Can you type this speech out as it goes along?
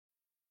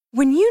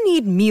When you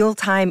need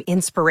mealtime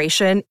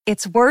inspiration,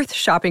 it's worth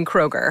shopping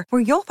Kroger,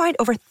 where you'll find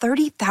over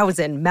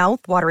 30,000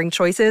 mouth-watering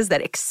choices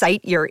that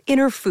excite your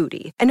inner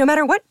foodie. And no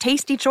matter what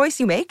tasty choice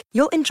you make,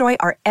 you'll enjoy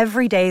our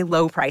everyday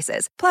low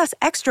prices, plus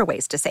extra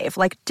ways to save,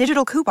 like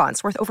digital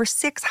coupons worth over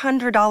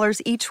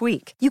 $600 each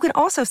week. You can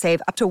also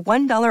save up to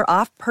 $1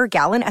 off per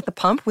gallon at the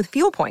pump with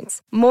fuel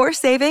points. More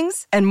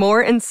savings and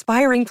more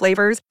inspiring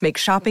flavors make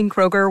shopping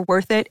Kroger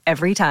worth it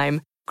every time.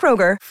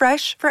 Kroger,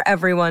 fresh for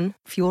everyone.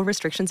 Fuel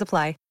restrictions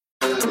apply.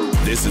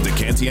 This is the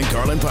Canty and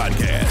Carlin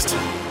podcast.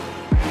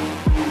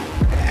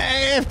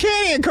 If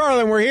Canty and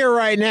Carlin were here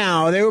right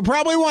now, they would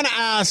probably want to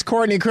ask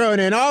Courtney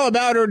Cronin all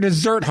about her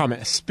dessert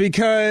hummus,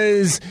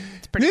 because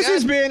this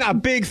has been a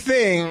big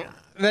thing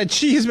that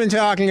she's been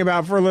talking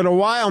about for a little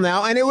while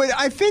now, and it would,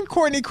 I think,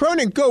 Courtney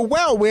Cronin go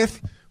well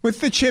with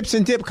the chips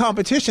and dip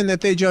competition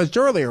that they judged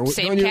earlier.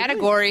 Same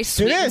category,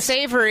 sweet and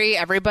savory.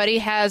 Everybody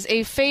has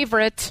a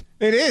favorite.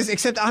 It is,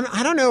 except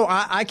I don't know.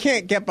 I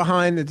can't get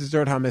behind the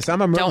dessert hummus.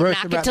 Don't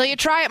knock it till you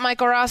try it,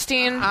 Michael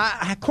Rothstein.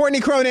 Courtney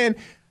Cronin,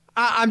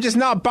 I'm just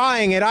not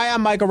buying it. I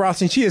am Michael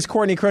Rothstein. She is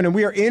Courtney Cronin.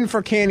 We are in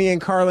for Canty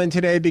and Carlin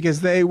today because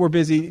they were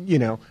busy,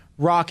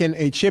 rocking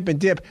a chip and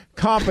dip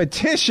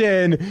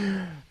competition.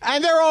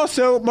 And they're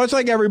also, much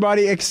like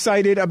everybody,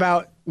 excited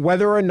about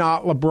whether or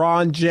not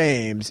LeBron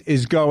James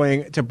is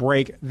going to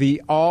break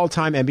the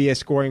all-time NBA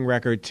scoring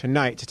record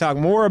tonight. To talk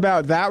more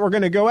about that, we're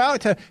going to go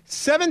out to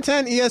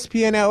 710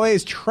 ESPN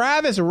LA's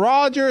Travis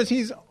Rogers.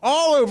 He's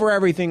all over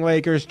everything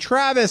Lakers.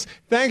 Travis,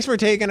 thanks for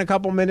taking a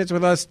couple minutes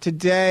with us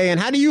today.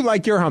 And how do you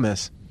like your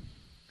hummus?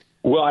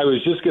 Well, I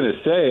was just going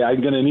to say,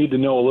 I'm going to need to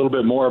know a little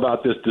bit more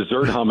about this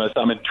dessert hummus.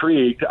 I'm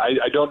intrigued.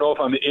 I don't know if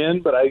I'm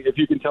in, but if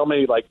you can tell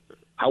me,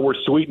 how we're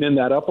sweetening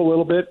that up a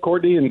little bit,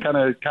 Courtney, and kind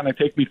of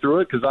take me through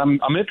it, because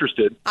I'm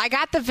interested. I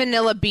got the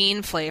vanilla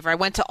bean flavor. I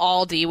went to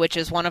Aldi, which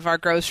is one of our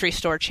grocery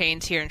store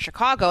chains here in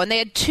Chicago, and they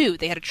had two.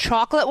 They had a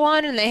chocolate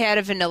one and they had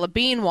a vanilla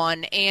bean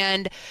one.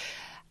 And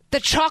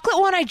the chocolate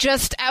one, I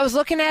was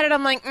looking at it,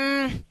 I'm like,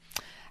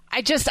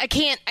 I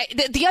can't.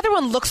 The other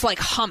one looks like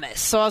hummus,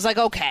 so I was like,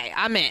 okay,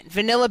 I'm in.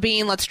 Vanilla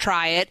bean, let's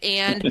try it.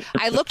 And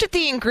I looked at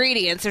the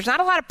ingredients. There's not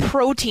a lot of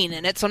protein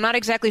in it, so I'm not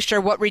exactly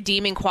sure what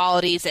redeeming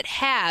qualities it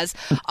has,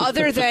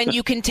 other than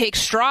you can take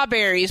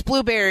strawberries,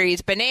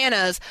 blueberries,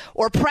 bananas,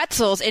 or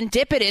pretzels and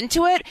dip it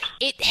into it.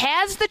 It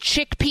has the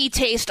chickpea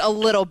taste a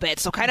little bit,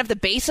 so kind of the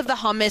base of the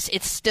hummus,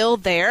 it's still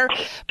there,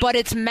 but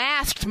it's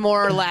masked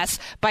more or less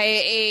by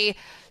a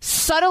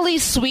subtly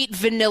sweet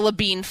vanilla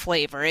bean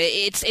flavor.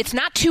 It's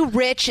not too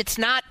rich. It's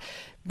not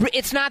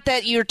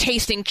that you're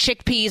tasting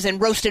chickpeas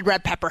and roasted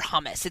red pepper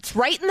hummus. It's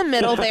right in the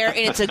middle there, and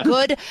it's a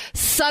good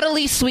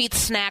subtly sweet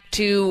snack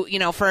to,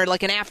 for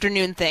like an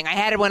afternoon thing. I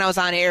had it when I was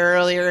on air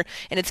earlier,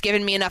 and it's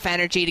given me enough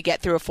energy to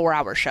get through a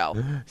 4-hour show.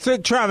 So,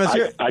 Travis,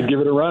 I'd give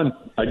it a run.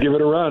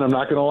 I'm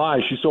not going to lie.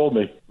 She sold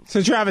me.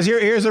 So, Travis,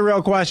 here's a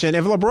real question.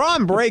 If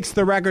LeBron breaks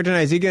the record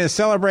tonight, is he going to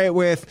celebrate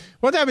with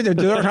what type of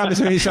dessert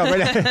hummus will he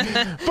celebrate?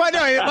 But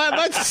no,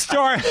 let's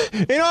start.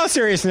 In all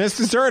seriousness,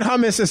 dessert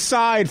hummus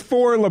aside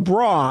for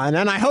LeBron,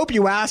 and I hope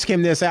you ask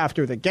him this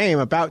after the game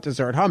about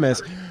dessert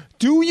hummus,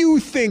 do you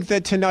think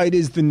that tonight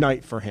is the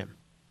night for him?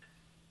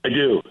 I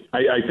do.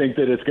 I think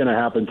that it's going to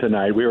happen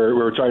tonight. We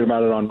were talking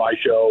about it on my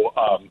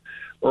show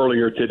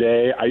earlier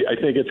today. I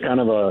think it's kind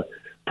of a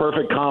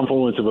perfect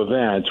confluence of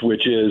events,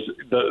 which is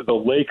the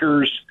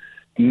Lakers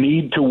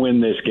need to win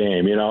this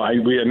game.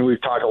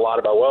 We've talked a lot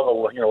about,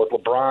 with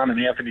LeBron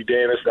and Anthony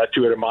Davis, that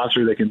two-headed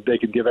monster, they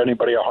can give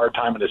anybody a hard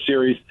time in a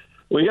series.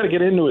 Well, you got to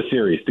get into a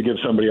series to give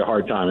somebody a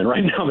hard time. And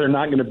right now they're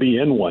not going to be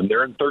in one.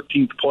 They're in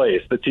 13th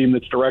place. The team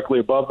that's directly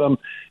above them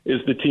is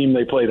the team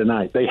they play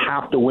tonight. They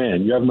have to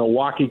win. You have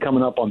Milwaukee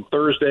coming up on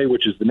Thursday,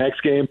 which is the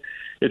next game.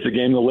 It's a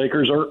game the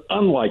Lakers are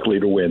unlikely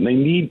to win. They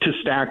need to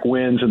stack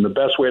wins, and the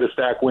best way to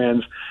stack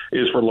wins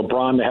is for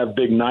LeBron to have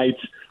big nights.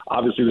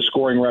 Obviously, the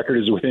scoring record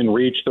is within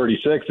reach,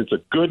 36. It's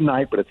a good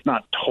night, but it's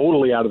not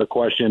totally out of the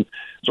question.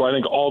 So I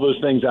think all those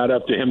things add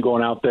up to him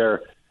going out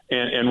there.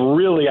 And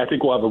really, I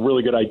think we'll have a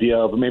really good idea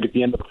of maybe at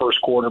the end of the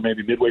first quarter,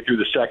 maybe midway through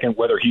the second,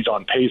 whether he's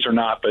on pace or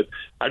not. But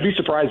I'd be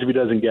surprised if he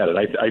doesn't get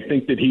it. I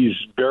think that he's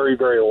very,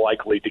 very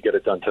likely to get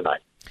it done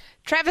tonight.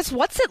 Travis,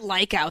 what's it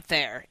like out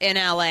there in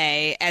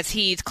L.A. as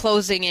he's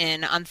closing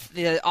in on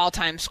the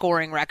all-time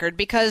scoring record?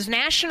 Because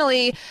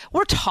nationally,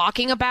 we're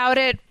talking about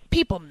it.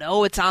 People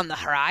know it's on the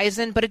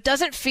horizon, but it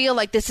doesn't feel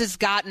like this has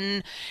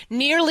gotten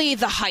nearly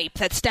the hype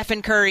that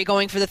Stephen Curry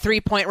going for the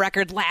three-point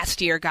record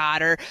last year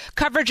got, or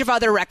coverage of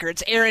other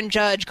records. Aaron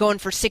Judge going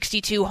for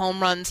 62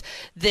 home runs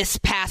this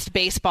past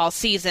baseball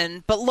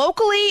season. But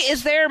locally,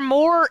 is there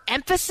more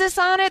emphasis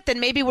on it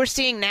than maybe we're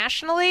seeing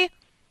nationally?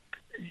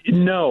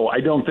 No, I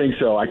don't think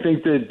so. I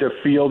think that the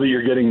feel that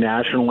you're getting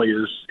nationally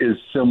is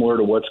similar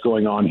to what's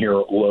going on here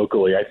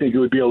locally. I think it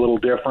would be a little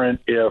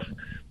different if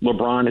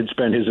LeBron had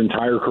spent his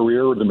entire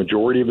career, or the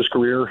majority of his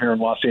career, here in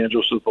Los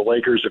Angeles with the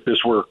Lakers. If this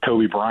were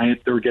Kobe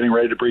Bryant that were getting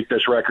ready to break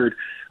this record,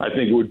 I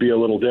think it would be a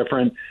little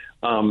different.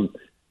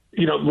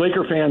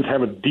 Laker fans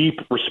have a deep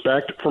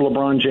respect for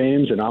LeBron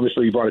James, and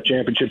obviously he brought a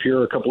championship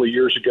here a couple of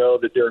years ago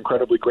that they're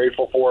incredibly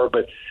grateful for.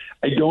 But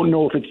I don't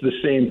know if it's the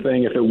same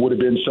thing if it would have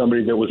been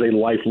somebody that was a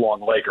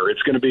lifelong Laker.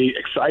 It's going to be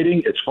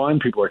exciting. It's fun.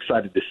 People are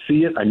excited to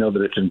see it. I know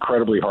that it's an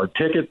incredibly hard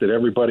ticket, that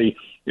everybody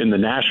in the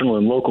national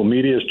and local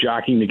media is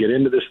jockeying to get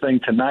into this thing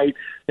tonight.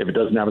 If it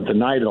doesn't happen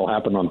tonight, it'll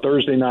happen on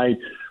Thursday night.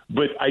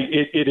 But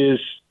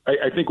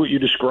I think what you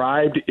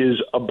described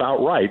is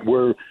about right.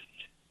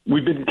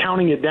 We've been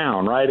counting it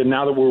down, right? And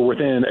now that we're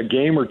within a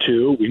game or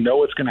two, we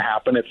know it's going to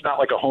happen. It's not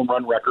like a home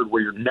run record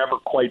where you're never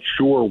quite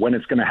sure when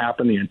it's going to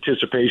happen. The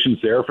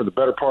anticipation's there. For the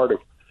better part of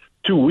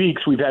 2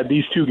 weeks, we've had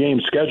these two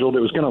games scheduled. It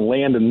was going to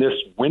land in this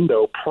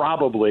window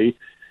probably,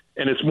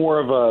 and it's more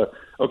of a,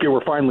 okay,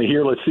 we're finally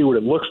here, let's see what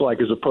it looks like,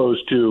 as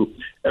opposed to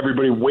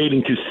everybody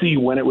waiting to see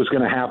when it was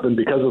going to happen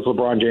because it's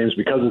LeBron James,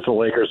 because it's the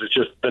Lakers. It's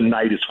just the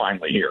night is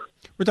finally here.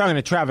 We're talking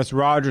to Travis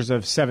Rogers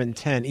of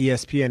 710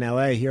 ESPN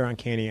LA here on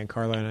Canty and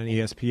Carlin on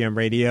ESPN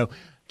Radio.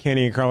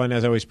 Canty and Carlin,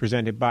 as always,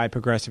 presented by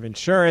Progressive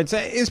Insurance.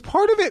 Is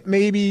part of it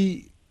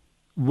maybe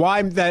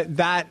why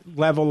that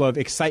level of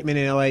excitement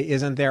in LA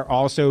isn't there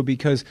also?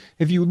 Because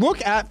if you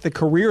look at the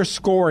career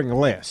scoring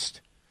list,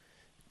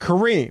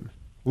 Kareem,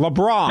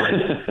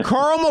 LeBron,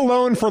 Karl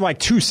Malone for like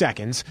 2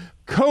 seconds,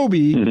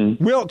 Kobe,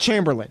 Wilt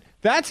Chamberlain.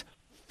 That's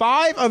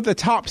 5 of the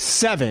top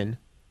 7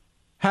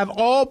 have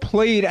all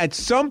played at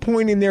some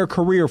point in their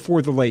career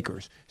for the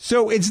Lakers.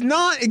 So it's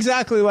not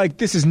exactly like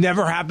this has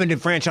never happened in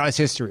franchise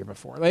history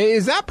before. Like,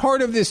 is that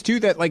part of this too,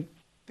 that like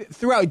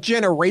throughout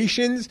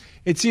generations,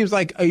 it seems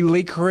like a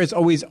Laker has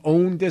always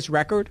owned this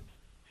record?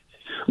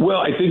 Well,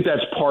 I think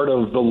that's part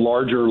of the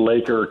larger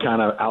Laker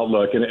kind of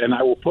outlook, and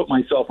I will put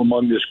myself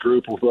among this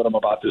group with what I'm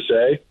about to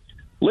say.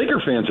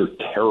 Laker fans are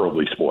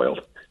terribly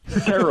spoiled,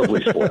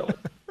 terribly spoiled.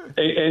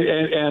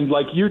 And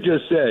like you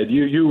just said,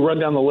 you run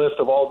down the list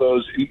of all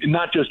those,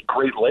 not just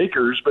great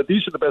Lakers, but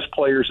these are the best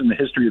players in the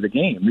history of the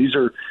game. These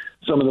are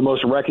some of the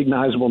most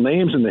recognizable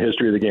names in the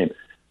history of the game.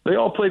 They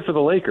all played for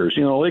the Lakers.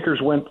 The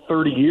Lakers went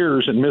 30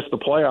 years and missed the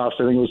playoffs,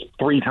 I think it was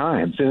 3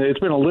 times. And it's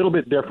been a little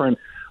bit different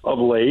of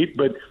late,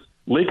 but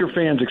Laker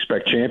fans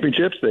expect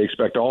championships. They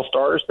expect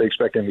all-stars. They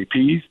expect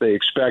MVPs. They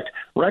expect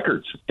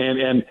records.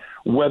 And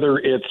whether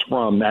it's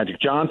from Magic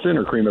Johnson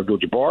or Kareem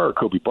Abdul-Jabbar or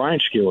Kobe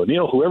Bryant, Shaquille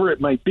O'Neal, whoever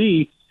it might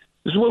be,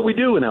 this is what we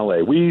do in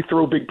L.A. We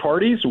throw big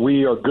parties.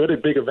 We are good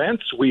at big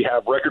events. We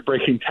have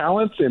record-breaking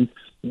talents, and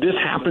this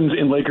happens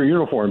in Laker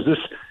uniforms. This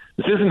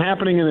isn't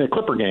happening in a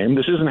Clipper game.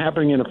 This isn't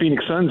happening in a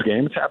Phoenix Suns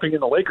game. It's happening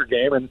in a Laker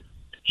game, and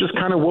just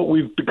kind of what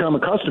we've become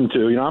accustomed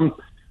to. I'm a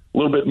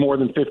little bit more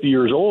than 50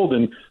 years old,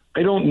 and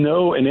I don't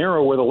know an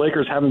era where the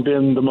Lakers haven't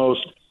been the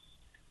most,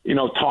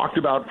 talked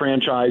about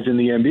franchise in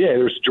the NBA.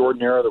 There's the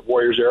Jordan era, the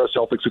Warriors era,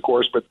 Celtics, of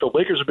course, but the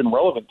Lakers have been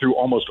relevant through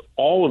almost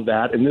all of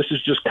that, and this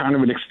is just kind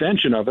of an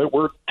extension of it.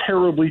 We're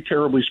terribly,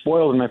 terribly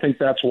spoiled, and I think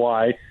that's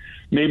why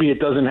maybe it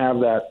doesn't have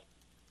that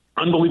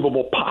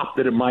unbelievable pop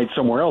that it might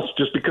somewhere else,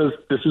 just because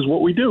this is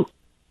what we do.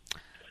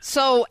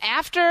 So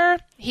after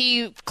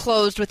he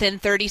closed within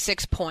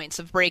 36 points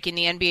of breaking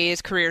the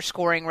NBA's career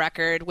scoring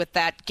record with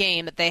that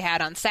game that they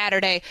had on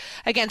Saturday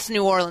against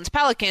New Orleans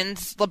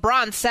Pelicans,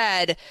 LeBron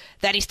said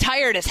that he's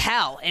tired as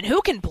hell. And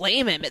who can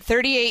blame him at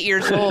 38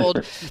 years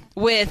old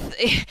with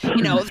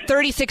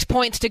 36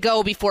 points to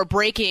go before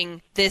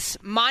breaking this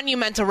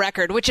monumental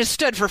record, which has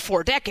stood for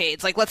 4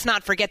 decades. Like, let's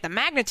not forget the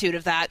magnitude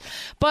of that.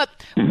 But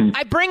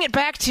I bring it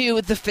back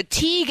to the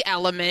fatigue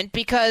element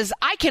because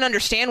I can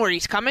understand where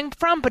he's coming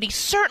from, but he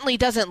certainly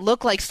doesn't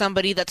look like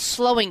somebody that's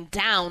slowing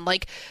down.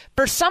 Like,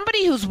 for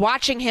somebody who's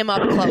watching him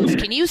up close,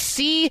 can you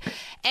see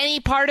any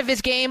part of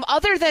his game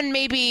other than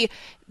maybe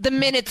the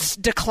minutes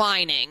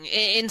declining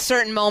in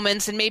certain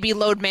moments and maybe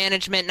load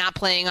management, not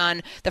playing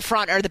on the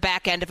front or the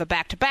back end of a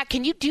back-to-back?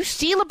 Do you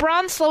see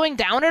LeBron slowing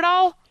down at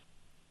all?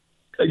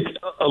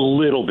 A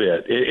little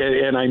bit,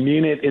 and I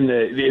mean it in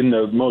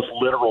the most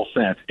literal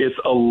sense. It's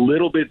a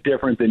little bit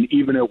different than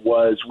even it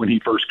was when he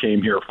first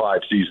came here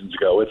 5 seasons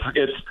ago.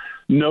 It's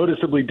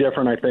noticeably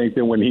different, I think,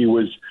 than when he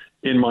was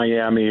in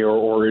Miami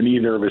or in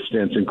either of his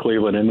stints in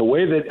Cleveland. And the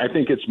way that I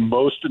think it's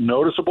most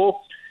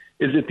noticeable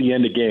is at the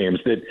end of games.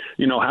 That,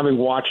 having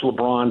watched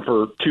LeBron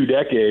for 2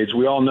 decades,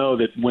 we all know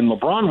that when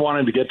LeBron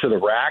wanted to get to the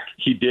rack,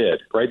 he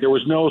did, right? There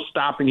was no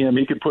stopping him.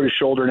 He could put his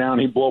shoulder down,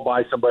 he'd blow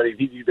by somebody,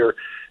 he'd either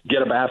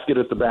get a basket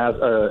at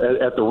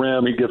the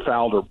rim, he'd get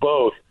fouled, or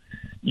both.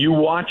 You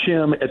watch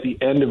him at the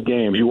end of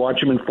games, you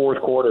watch him in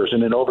fourth quarters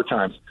and in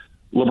overtimes,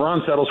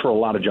 LeBron settles for a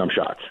lot of jump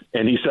shots,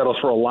 and he settles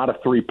for a lot of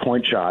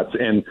three-point shots,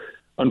 and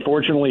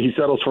unfortunately he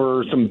settles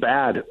for some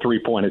bad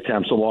three-point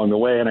attempts along the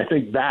way, and I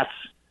think that's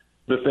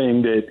the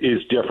thing that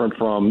is different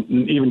from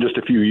even just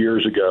a few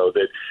years ago,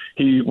 that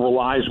he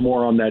relies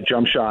more on that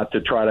jump shot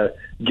to try to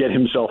get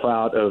himself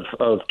out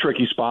of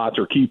tricky spots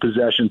or key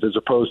possessions, as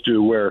opposed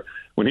to where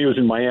when he was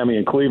in Miami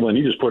and Cleveland,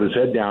 he just put his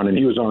head down and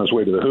he was on his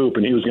way to the hoop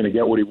and he was going to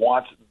get what he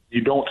wants.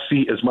 You don't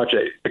see as much.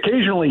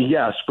 Occasionally,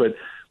 yes, but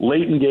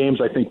late in games,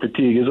 I think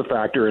fatigue is a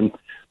factor, and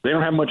they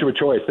don't have much of a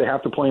choice. They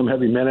have to play him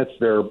heavy minutes.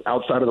 They're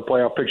outside of the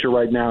playoff picture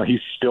right now.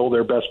 He's still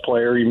their best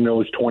player, even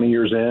though he's 20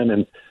 years in,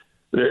 and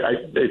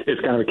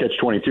it's kind of a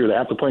catch-22. They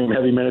have to play him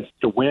heavy minutes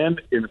to win,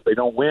 and if they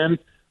don't win,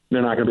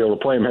 they're not going to be able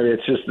to play him heavy.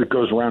 It's just it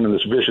goes around in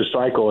this vicious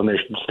cycle, and they're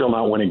still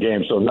not winning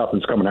games, so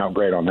nothing's coming out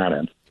great on that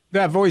end.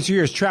 That voice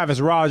here is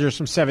Travis Rogers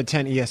from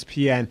 710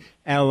 ESPN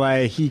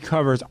LA. He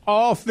covers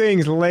all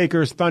things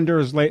Lakers,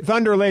 Thunder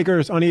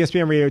Lakers on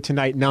ESPN Radio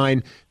tonight.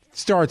 9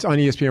 starts on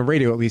ESPN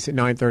Radio, at least at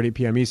 9:30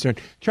 p.m. Eastern.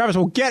 Travis,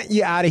 we'll get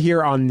you out of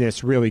here on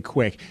this really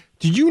quick.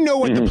 Do you know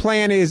what the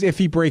plan is if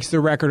he breaks the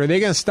record? Are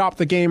they going to stop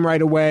the game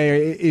right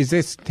away?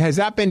 Has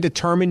that been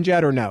determined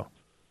yet or no?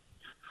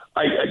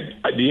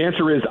 The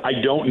answer is I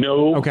don't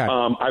know. Okay.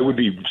 I would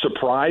be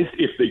surprised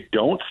if they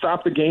don't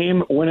stop the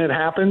game when it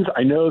happens.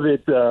 I know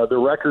that the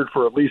record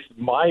for at least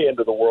my end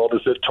of the world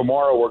is that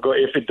tomorrow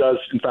if it does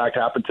in fact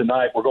happen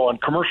tonight, we're going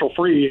commercial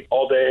free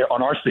all day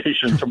on our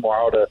station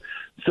tomorrow to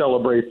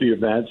celebrate the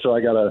event. So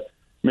I got to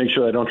make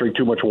sure I don't drink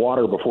too much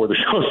water before the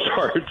show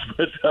starts.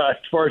 But as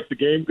far as the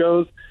game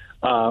goes,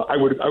 I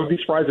would be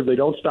surprised if they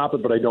don't stop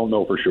it, but I don't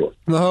know for sure.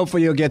 Well,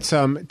 hopefully you'll get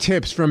some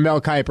tips from Mel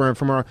Kiper and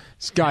from our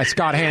guy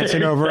Scott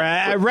Hansen over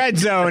at Red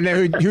Zone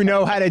who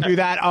know how to do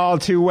that all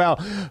too well.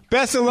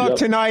 Best of luck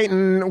tonight,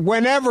 and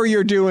whenever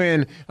you're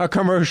doing a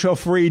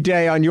commercial-free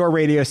day on your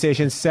radio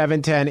station,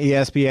 710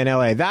 ESPN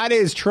LA. That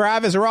is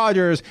Travis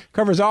Rogers,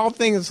 covers all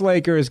things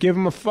Lakers. Give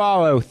him a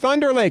follow.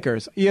 Thunder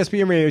Lakers,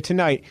 ESPN Radio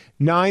tonight,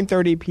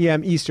 9:30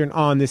 p.m. Eastern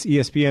on this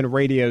ESPN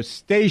radio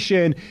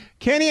station.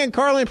 Canty and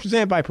Carlin,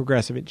 presented by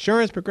Progressive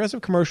Insurance.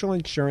 Progressive Commercial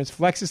Insurance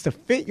flexes to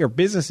fit your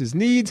business's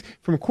needs,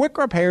 from quick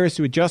repairs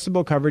to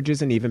adjustable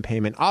coverages and even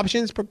payment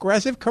options.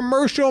 Progressive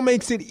Commercial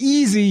makes it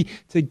easy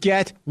to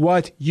get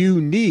what you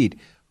need.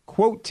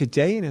 Quote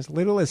today in as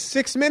little as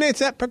 6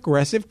 minutes at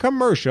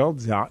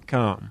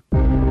progressivecommercial.com.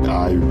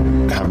 I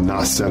have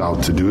not set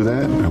out to do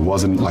that. It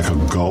wasn't like a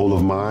goal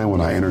of mine when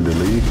I entered the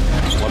league.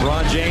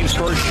 LeBron James'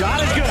 first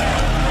shot is good.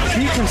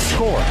 He can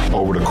score.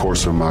 Over the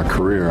course of my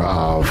career,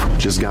 I've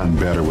just gotten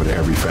better with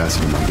every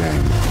facet of my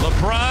game.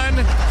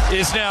 LeBron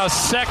is now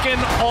second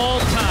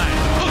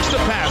all-time. Looks the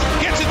pass,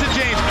 gets it to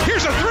James.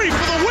 Here's a three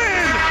for the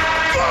win.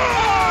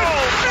 Good!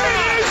 It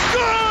is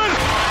good!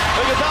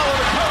 Iguodala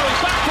recovering,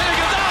 back to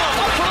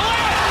Iguodala. Up for the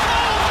layup.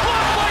 Oh,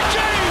 blocked by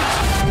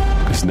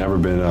James. It's never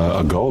been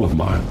a goal of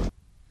mine.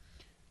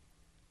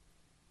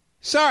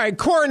 Sorry,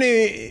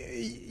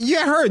 Courtney,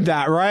 you heard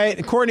that,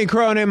 right? Courtney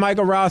Cronin,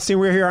 Michael Rothstein,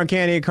 we're here on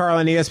Canty and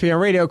Carlin,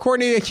 ESPN Radio.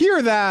 Courtney, you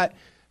hear that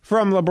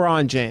from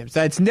LeBron James.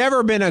 That's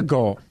never been a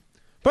goal.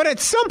 But at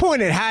some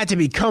point it had to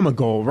become a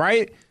goal,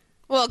 right?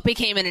 Well, it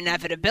became an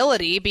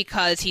inevitability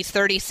because he's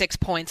 36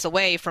 points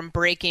away from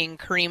breaking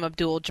Kareem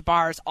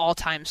Abdul-Jabbar's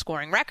all-time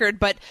scoring record.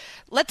 But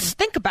let's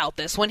think about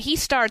this. When he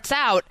starts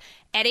out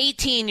at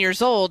 18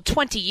 years old,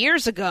 20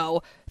 years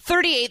ago,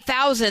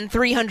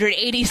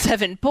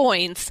 38,387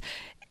 points,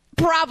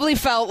 probably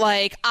felt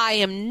like I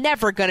am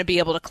never going to be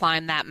able to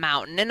climb that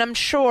mountain. And I'm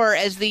sure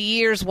as the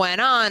years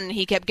went on,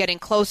 he kept getting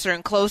closer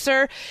and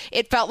closer.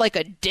 It felt like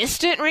a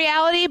distant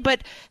reality,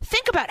 but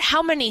think about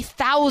how many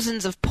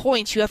thousands of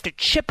points you have to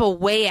chip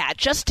away at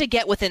just to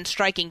get within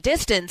striking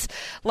distance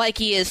like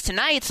he is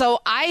tonight. So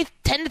I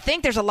tend to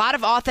think there's a lot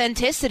of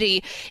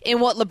authenticity in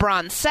what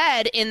LeBron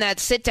said in that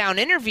sit-down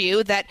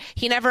interview, that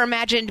he never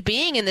imagined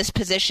being in this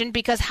position,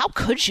 because how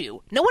could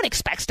you? No one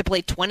expects to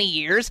play 20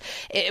 years,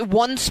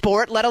 one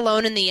sport, let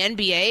alone in the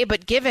NBA,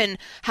 but given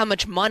how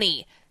much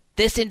money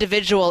this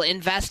individual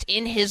invests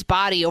in his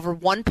body, over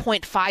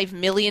 $1.5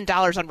 million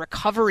on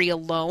recovery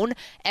alone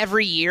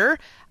every year,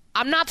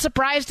 I'm not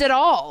surprised at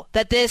all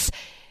that this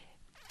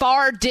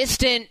far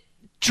distant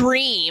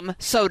dream,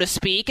 so to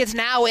speak, is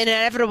now an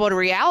inevitable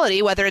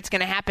reality, whether it's going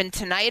to happen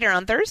tonight or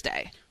on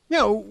Thursday.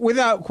 No,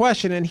 without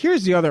question. And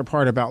here's the other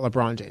part about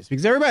LeBron James,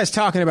 because everybody's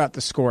talking about the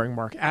scoring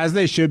mark, as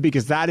they should,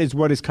 because that is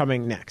what is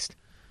coming next.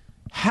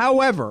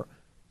 However,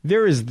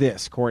 there is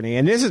this, Courtney,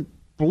 and this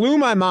blew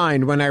my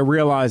mind when I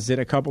realized it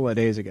a couple of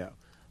days ago.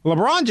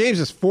 LeBron James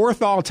is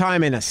fourth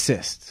all-time in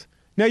assists.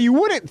 Now, you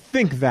wouldn't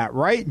think that,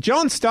 right?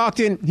 John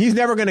Stockton, he's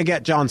never going to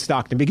get John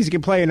Stockton because he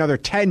can play another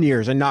 10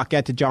 years and not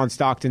get to John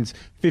Stockton's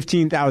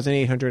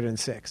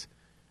 15,806.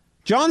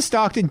 John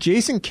Stockton,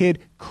 Jason Kidd,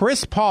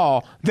 Chris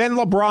Paul, then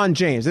LeBron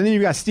James. And then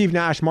you've got Steve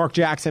Nash, Mark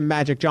Jackson,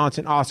 Magic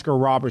Johnson, Oscar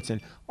Robertson.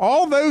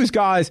 All those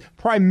guys,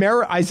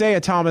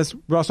 Isaiah Thomas,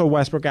 Russell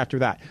Westbrook after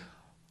that.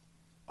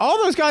 All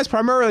those guys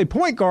primarily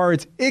point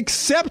guards,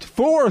 except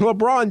for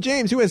LeBron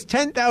James, who has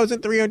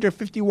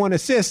 10,351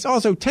 assists,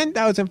 also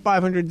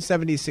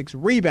 10,576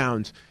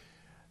 rebounds.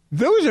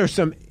 Those are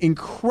some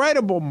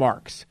incredible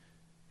marks.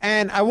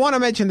 And I want to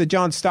mention the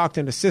John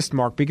Stockton assist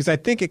mark because I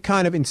think it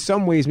kind of in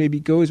some ways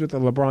maybe goes with the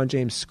LeBron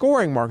James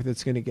scoring mark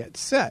that's going to get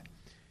set.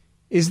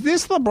 Is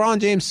this LeBron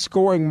James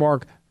scoring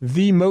mark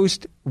the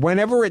most,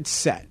 whenever it's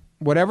set,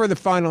 whatever the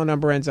final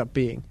number ends up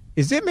being,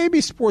 is it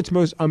maybe sports'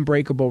 most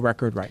unbreakable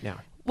record right now?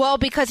 Well,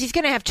 because he's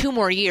going to have 2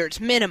 more years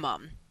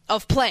minimum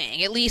of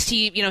playing. At least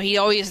he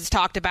always has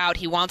talked about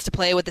he wants to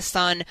play with his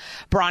son,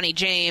 Bronny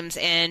James,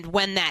 and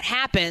when that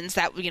happens,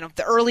 that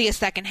the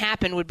earliest that can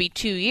happen would be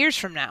 2 years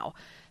from now.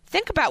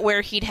 Think about where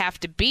he'd have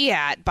to be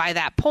at by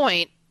that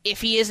point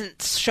if he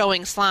isn't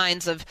showing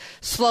signs of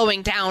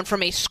slowing down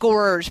from a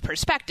scorer's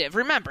perspective.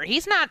 Remember,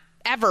 he's not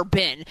ever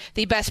been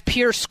the best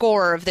pure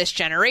scorer of this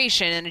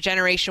generation, in a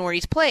generation where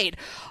he's played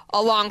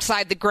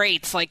alongside the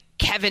greats like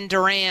Kevin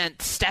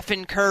Durant,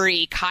 Stephen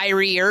Curry,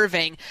 Kyrie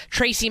Irving,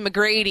 Tracy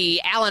McGrady,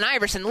 Allen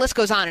Iverson. The list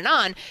goes on and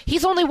on.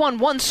 He's only won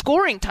one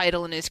scoring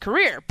title in his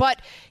career,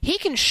 but he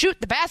can shoot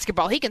the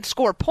basketball. He can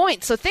score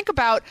points. So think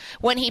about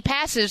when he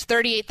passes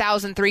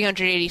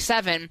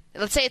 38,387.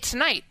 Let's say it's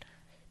tonight.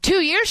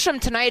 2 years from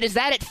tonight, is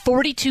that at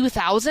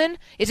 42,000?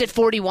 Is it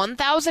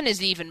 41,000?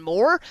 Is it even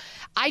more?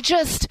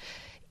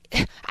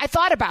 I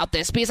thought about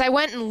this because I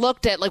went and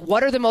looked at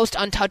what are the most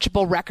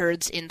untouchable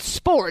records in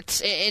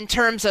sports in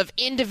terms of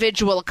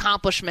individual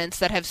accomplishments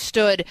that have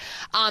stood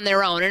on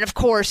their own. And of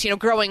course,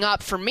 growing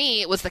up for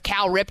me, it was the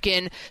Cal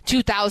Ripken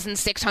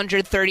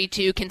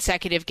 2,632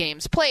 consecutive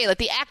games played.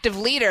 The active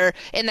leader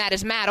in that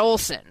is Matt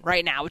Olson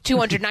right now with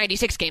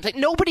 296 games.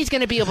 Nobody's going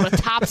to be able to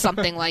top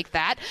something like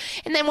that.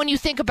 And then when you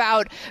think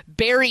about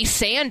Barry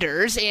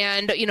Sanders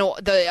and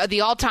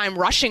the all-time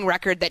rushing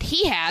record that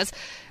he has,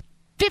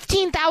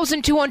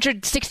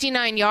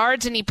 15,269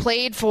 yards, and he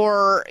played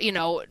for,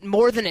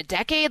 more than a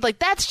decade.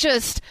 That's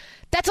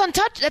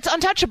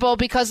untouchable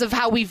because of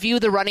how we view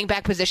the running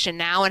back position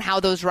now and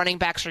how those running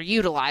backs are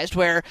utilized,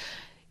 where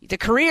the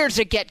careers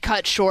that get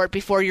cut short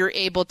before you're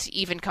able to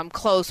even come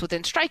close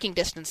within striking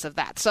distance of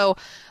that. So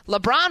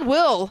LeBron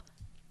will,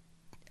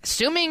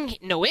 assuming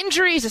no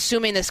injuries,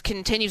 assuming this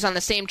continues on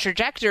the same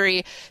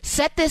trajectory,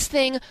 set this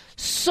thing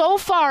so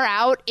far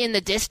out in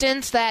the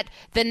distance that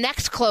the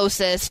next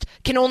closest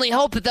can only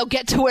hope that they'll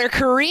get to where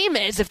Kareem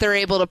is if they're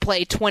able to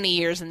play 20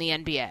 years in the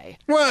NBA.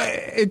 Well,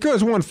 it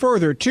goes one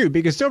further, too,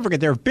 because don't forget,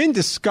 there have been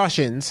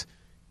discussions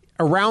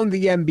around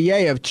the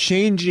NBA of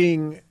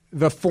changing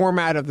the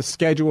format of the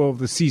schedule of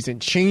the season,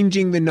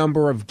 changing the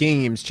number of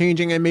games,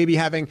 changing and maybe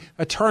having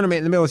a tournament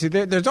in the middle.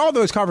 There's all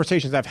those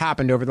conversations that have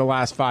happened over the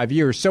last 5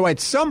 years. So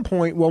at some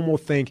point, one will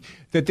think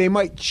that they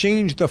might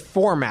change the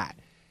format.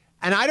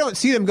 And I don't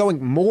see them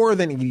going more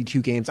than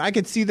 82 games. I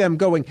could see them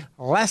going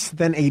less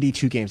than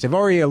 82 games. They've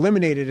already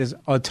eliminated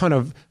a ton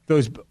of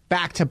those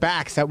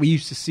back-to-backs that we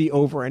used to see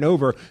over and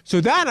over.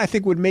 So that, I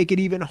think, would make it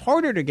even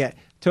harder to get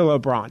to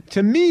LeBron.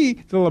 To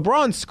me, the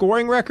LeBron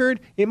scoring record,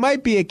 it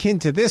might be akin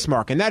to this,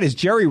 Mark, and that is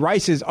Jerry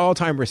Rice's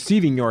all-time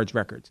receiving yards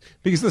records.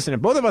 Because, listen,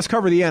 if both of us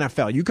cover the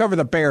NFL, you cover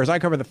the Bears, I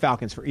cover the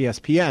Falcons for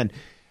ESPN,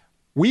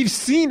 we've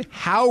seen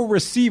how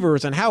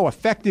receivers and how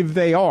effective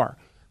they are.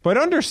 But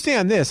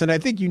understand this, and I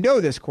think you know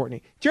this,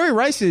 Courtney. Jerry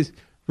Rice's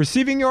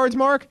receiving yards,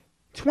 Mark,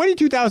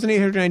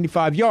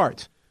 22,895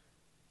 yards.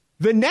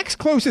 The next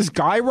closest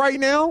guy right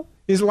now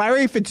is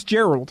Larry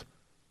Fitzgerald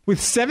with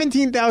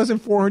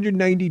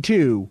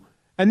 17,492.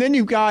 And then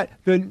you've got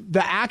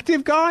the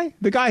active guy,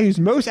 the guy who's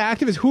most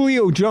active is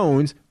Julio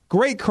Jones.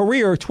 Great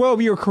career,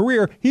 12-year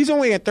career. He's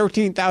only at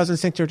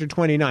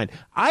 13,629.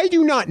 I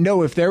do not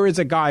know if there is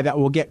a guy that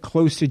will get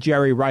close to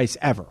Jerry Rice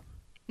ever.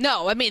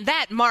 No, I mean,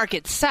 that mark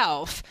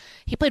itself,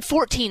 he played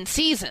 14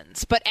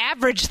 seasons, but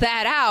average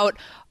that out,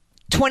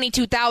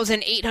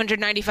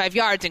 22,895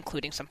 yards,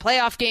 including some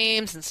playoff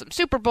games and some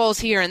Super Bowls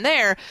here and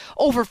there,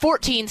 over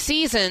 14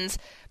 seasons.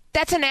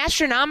 That's an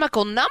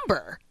astronomical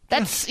number.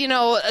 That's,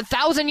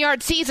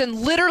 1,000-yard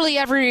season literally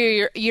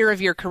every year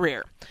of your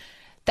career.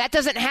 That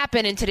doesn't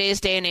happen in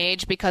today's day and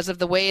age because of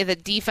the way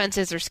that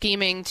defenses are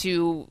scheming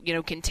to,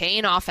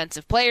 contain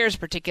offensive players,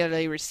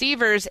 particularly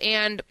receivers.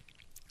 And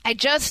I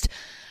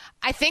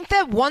think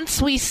that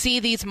once we see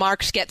these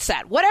marks get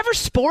set, whatever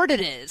sport it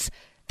is,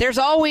 there's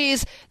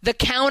always the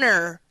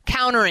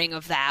countering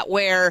of that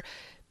where,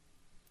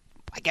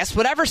 I guess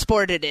whatever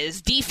sport it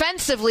is,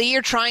 defensively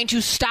you're trying to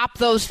stop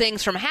those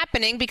things from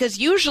happening because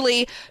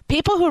usually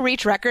people who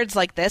reach records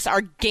like this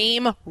are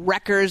game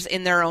wreckers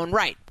in their own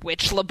right,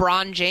 which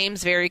LeBron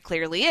James very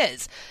clearly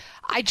is.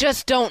 I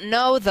just don't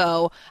know,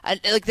 though.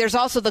 There's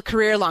also the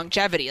career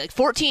longevity.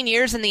 14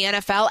 years in the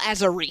NFL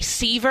as a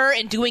receiver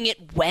and doing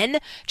it when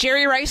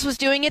Jerry Rice was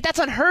doing it, that's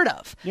unheard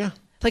of. Yeah.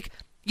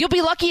 You'll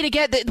be lucky to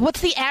get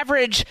what's the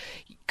average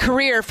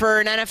career for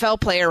an NFL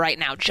player right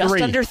now?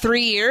 Just under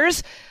 3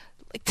 years?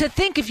 To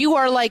think if you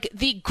are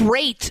the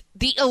great,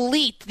 the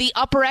elite, the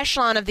upper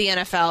echelon of the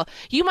NFL,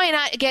 you might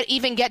not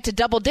even get to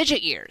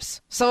double-digit years.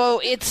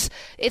 So it's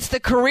the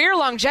career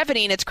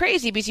longevity, and it's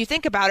crazy because you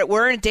think about it,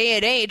 we're in a day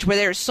and age where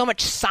there's so much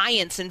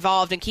science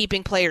involved in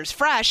keeping players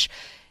fresh,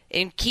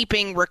 in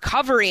keeping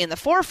recovery in the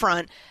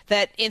forefront,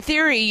 that in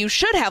theory you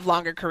should have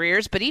longer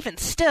careers, but even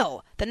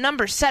still, the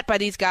numbers set by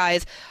these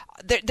guys,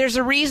 there's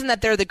a reason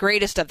that they're the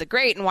greatest of the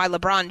great and why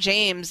LeBron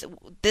James,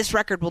 this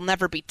record will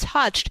never be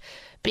touched,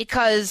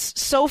 because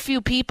so few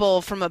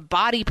people from a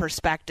body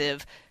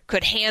perspective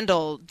could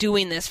handle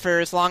doing this for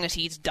as long as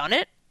he's done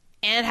it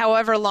and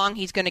however long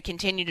he's going to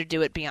continue to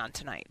do it beyond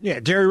tonight.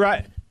 Yeah, Jerry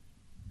Rice.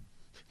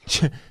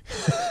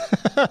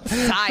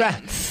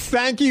 Science.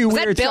 Thank you, was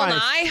Weird that Bill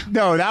Science. Nye?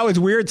 No, that was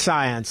Weird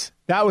Science.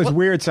 That was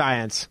Weird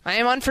Science. I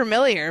am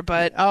unfamiliar,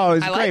 but oh,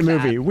 it's a great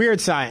movie. That.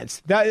 Weird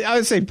Science. I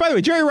would say, by the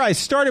way, Jerry Rice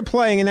started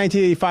playing in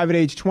 1985 at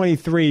age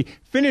 23,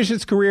 finished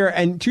his career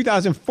in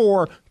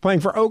 2004 playing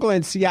for Oakland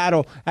and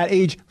Seattle at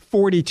age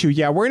 42.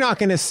 Yeah, we're not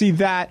going to see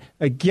that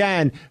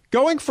again.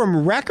 Going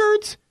from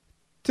records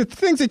to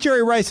things that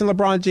Jerry Rice and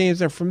LeBron James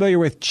are familiar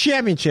with,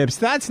 championships.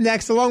 That's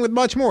next, along with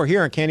much more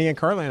here on Canty and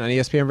Carlin on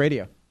ESPN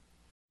Radio.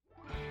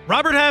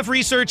 Robert Half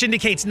research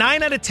indicates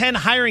 9 out of 10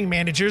 hiring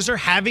managers are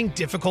having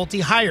difficulty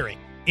hiring.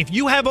 If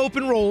you have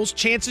open roles,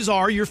 chances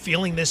are you're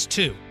feeling this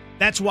too.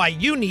 That's why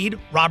you need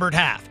Robert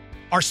Half.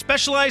 Our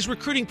specialized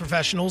recruiting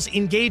professionals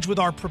engage with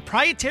our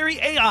proprietary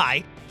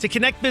AI to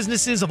connect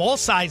businesses of all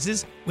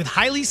sizes with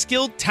highly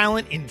skilled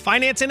talent in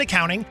finance and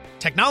accounting,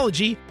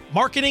 technology,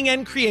 marketing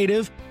and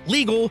creative,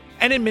 legal,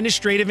 and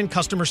administrative and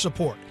customer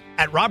support.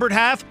 At Robert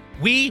Half,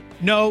 we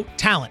know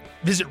talent.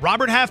 Visit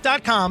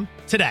roberthalf.com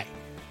today.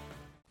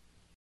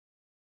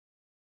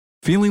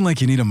 Feeling like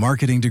you need a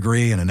marketing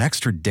degree and an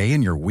extra day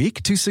in your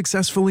week to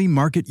successfully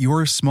market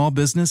your small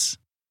business?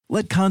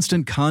 Let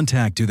Constant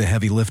Contact do the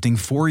heavy lifting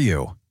for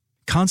you.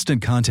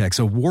 Constant Contact's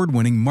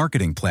award-winning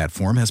marketing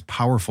platform has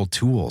powerful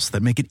tools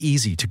that make it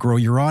easy to grow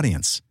your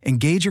audience,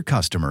 engage your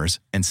customers,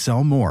 and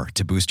sell more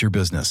to boost your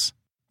business.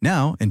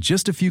 Now, in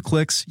just a few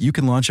clicks, you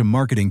can launch a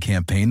marketing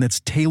campaign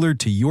that's tailored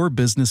to your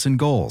business and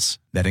goals.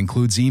 That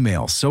includes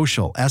email,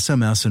 social,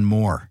 SMS, and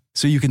more.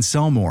 So you can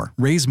sell more,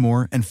 raise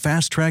more, and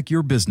fast-track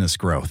your business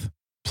growth.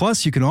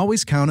 Plus, you can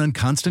always count on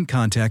Constant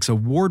Contact's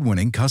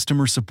award-winning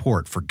customer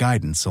support for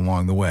guidance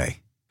along the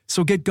way.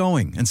 So get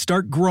going and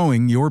start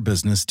growing your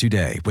business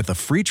today with a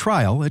free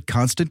trial at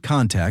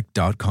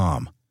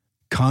ConstantContact.com.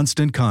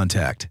 Constant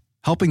Contact,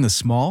 helping the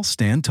small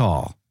stand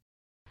tall.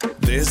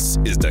 This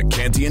is the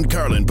Canty and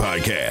Carlin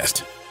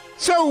podcast.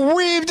 So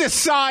we've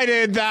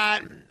decided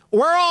that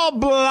we're all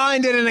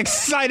blinded and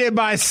excited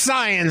by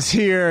science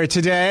here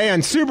today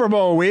on Super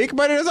Bowl week,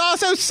 but it is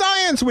also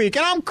Science Week,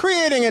 and I'm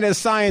creating it as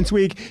Science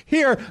Week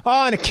here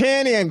on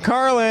Canty and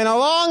Carlin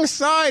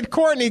alongside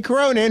Courtney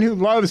Cronin, who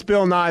loves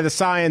Bill Nye the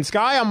Science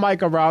Guy. I'm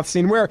Micah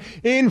Rothstein. We're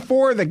in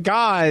for the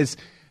guys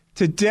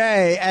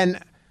today, and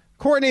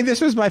Courtney,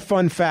 this was my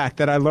fun fact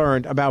that I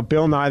learned about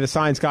Bill Nye the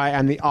Science Guy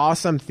and the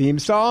awesome theme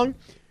song.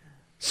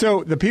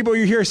 So the people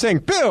you hear saying,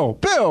 Bill,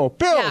 Bill,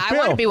 Bill, yeah, Bill. I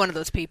want to be one of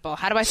those people.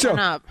 How do I sign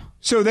up?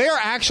 So they are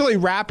actually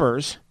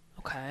rappers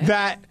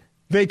that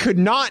they could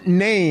not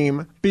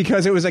name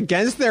because it was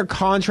against their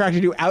contract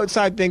to do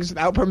outside things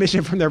without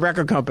permission from their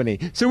record company.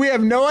 So we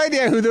have no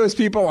idea who those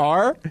people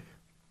are,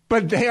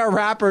 but they are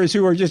rappers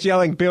who are just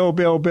yelling Bill,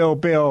 Bill, Bill,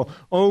 Bill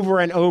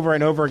over and over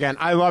and over again.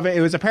 I love it.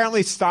 It was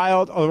apparently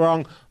styled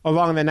along the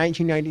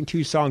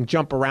 1992 song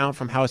Jump Around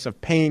from House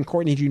of Pain.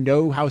 Courtney, do you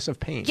know House of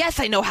Pain? Yes,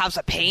 I know House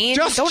of Pain.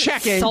 Just Don't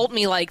checking. insult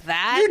me like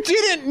that. You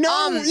didn't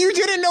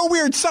know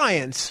Weird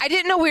Science. I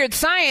didn't know Weird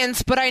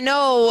Science, but I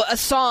know a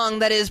song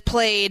that is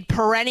played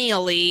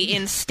perennially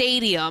in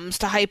stadiums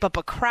to hype up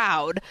a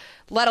crowd,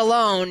 let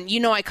alone,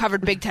 I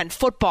covered Big Ten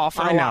football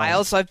for a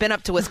while, so I've been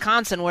up to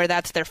Wisconsin where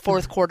that's their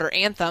fourth quarter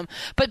anthem.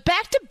 But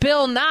back to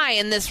Bill Nye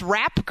and this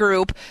rap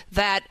group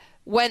that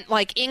went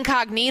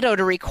incognito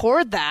to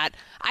record that.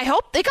 I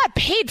hope they got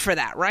paid for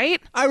that,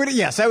 right? I would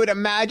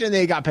imagine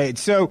they got paid.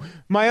 So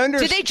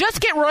did they just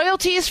get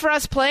royalties for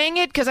us playing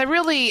it? Because I'm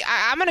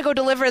going to go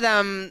deliver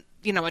them,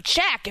 a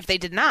check if they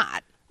did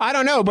not. I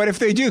don't know, but if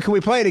they do, can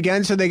we play it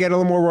again so they get a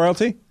little more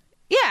royalty?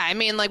 Yeah,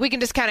 we can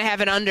just kind of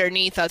have it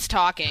underneath us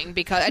talking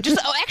because actually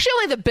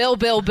only the Bill,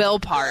 Bill, Bill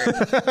part.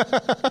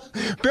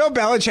 Bill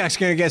Belichick's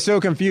going to get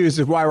so confused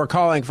with why we're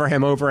calling for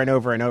him over and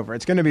over and over.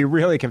 It's going to be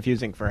really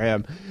confusing for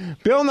him.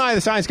 Bill Nye the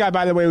Science Guy,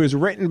 by the way, was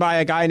written by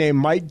a guy named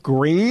Mike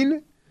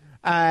Green,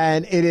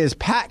 and it is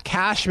Pat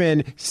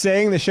Cashman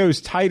saying the show's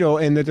title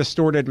in the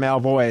distorted male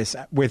voice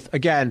with,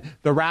 again,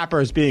 the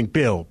rappers being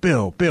Bill,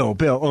 Bill, Bill,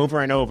 Bill over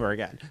and over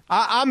again.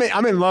 I'm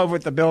in love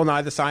with the Bill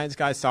Nye the Science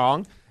Guy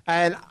song.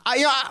 And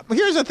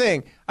here's the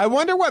thing. I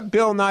wonder what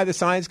Bill Nye the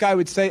Science Guy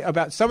would say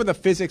about some of the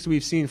physics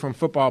we've seen from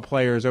football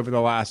players over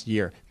the last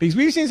year. Because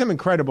we've seen some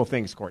incredible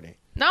things, Courtney.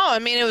 No,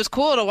 it was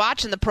cool to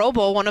watch in the Pro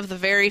Bowl. One of the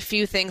very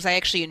few things I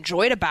actually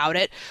enjoyed about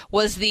it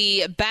was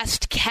the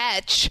best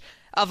catch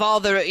of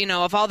all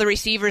the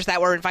receivers that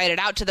were invited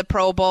out to the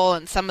Pro Bowl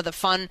and some of the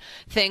fun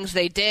things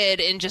they did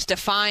in just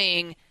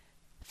defying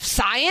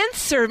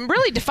science, or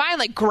really define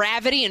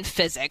gravity and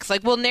physics.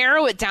 We'll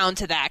narrow it down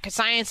to that because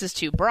science is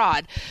too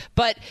broad.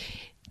 But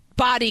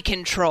body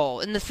control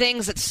and the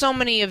things that so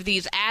many of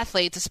these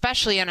athletes,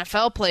 especially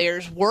NFL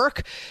players,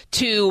 work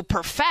to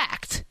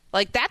perfect.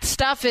 That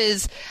stuff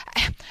is...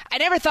 I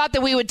never thought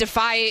that we would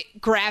defy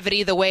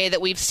gravity the way that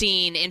we've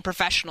seen in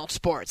professional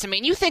sports.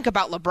 You think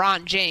about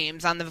LeBron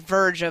James on the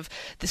verge of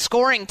the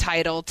scoring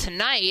title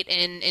tonight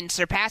in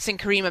surpassing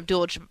Kareem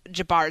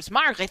Abdul-Jabbar's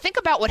mark. Think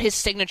about what his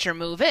signature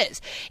move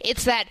is.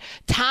 It's that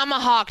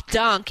tomahawk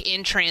dunk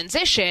in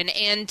transition,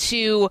 and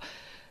to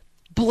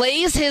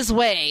blaze his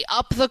way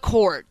up the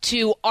court,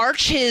 to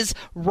arch his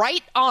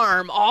right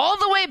arm all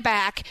the way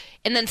back,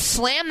 and then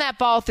slam that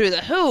ball through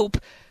the hoop.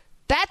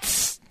 That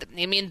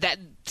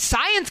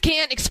science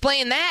can't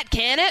explain that,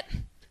 can it?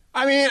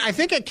 I mean, I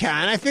think it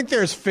can. I think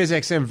there's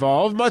physics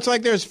involved, much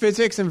like there's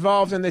physics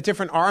involved in the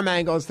different arm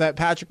angles that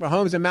Patrick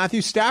Mahomes and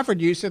Matthew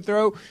Stafford used to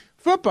throw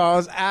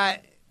footballs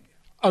at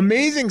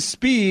amazing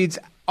speeds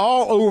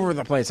all over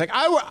the place. Like,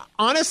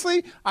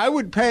 honestly, I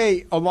would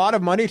pay a lot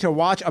of money to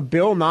watch a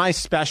Bill Nye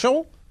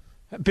special.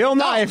 Bill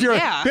Nye,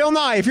 Bill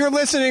Nye, if you're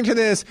listening to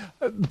this,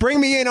 bring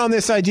me in on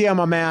this idea,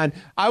 my man.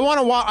 I want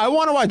to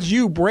watch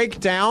you break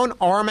down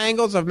arm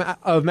angles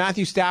of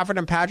Matthew Stafford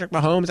and Patrick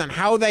Mahomes and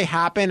how they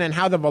happen and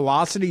how the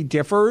velocity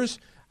differs.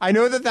 I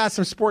know that that's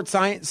some sports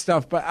science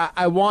stuff, but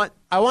I want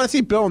to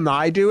see Bill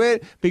Nye do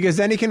it, because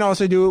then he can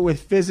also do it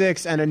with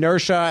physics and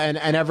inertia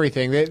and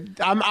everything.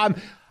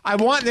 I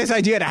want this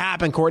idea to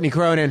happen, Courtney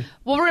Cronin.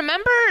 Well,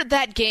 remember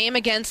that game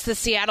against the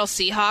Seattle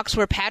Seahawks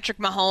where Patrick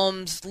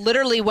Mahomes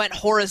literally went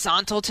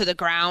horizontal to the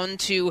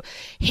ground to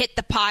hit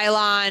the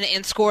pylon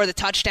and score the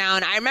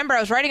touchdown? I remember I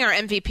was writing our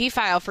MVP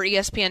file for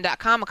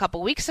ESPN.com a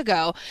couple weeks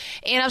ago,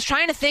 and I was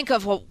trying to think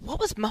of, well, what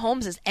was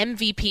Mahomes'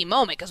 MVP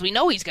moment? Because we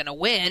know he's going to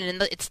win,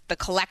 and it's the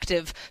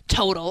collective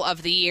total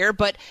of the year,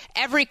 but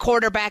every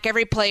quarterback,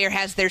 every player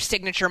has their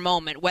signature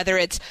moment, whether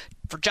it's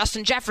for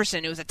Justin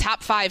Jefferson, who was a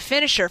top 5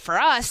 finisher for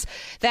us,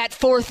 that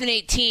 4th and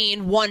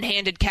 18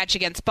 one-handed catch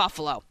against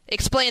Buffalo.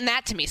 Explain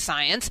that to me,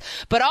 science.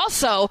 But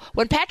also,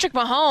 when Patrick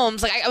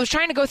Mahomes, like I was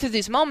trying to go through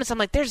these moments, I'm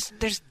like, there's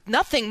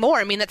nothing more.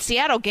 I mean, that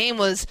Seattle game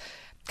was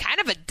kind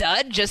of a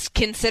dud, just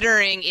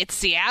considering it's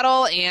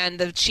Seattle and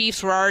the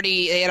Chiefs had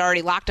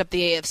already locked up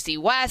the AFC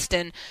West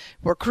and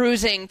were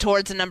cruising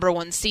towards the number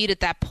 1 seed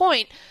at that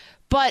point.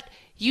 But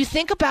you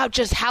think about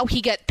just how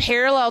he got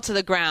parallel to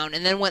the ground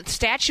and then went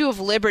Statue of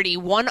Liberty,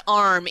 one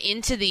arm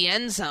into the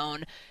end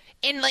zone.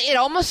 And it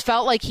almost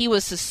felt like he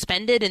was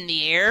suspended in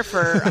the air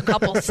for a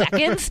couple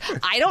seconds.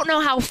 I don't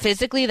know how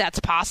physically that's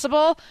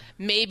possible.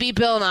 Maybe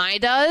Bill Nye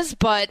does,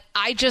 but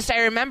I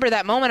remember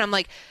that moment. I'm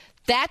like,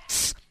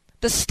 that's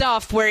the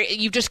stuff where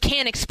you just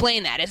can't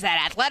explain that. Is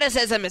that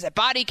athleticism? Is it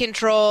body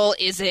control?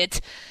 Is it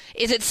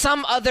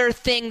some other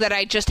thing that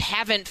I just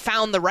haven't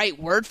found the right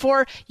word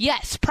for?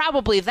 Yes,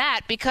 probably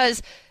that,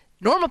 because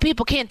normal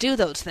people can't do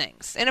those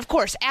things. And of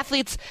course,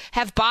 athletes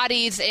have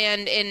bodies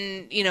and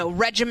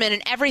regimen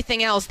and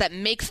everything else that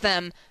makes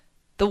them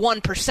the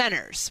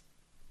 1%ers,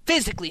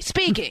 physically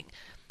speaking.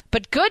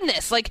 But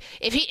goodness, like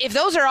if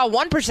those are all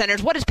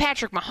 1%ers, what is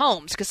Patrick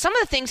Mahomes? Because some of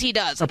the things he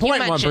does, like a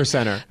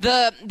 0.1%er,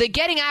 the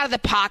getting out of the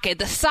pocket,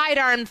 the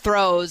sidearm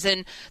throws,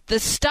 and the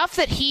stuff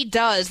that he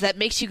does that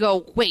makes you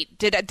go, wait,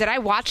 did I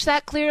watch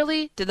that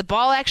clearly? Did the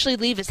ball actually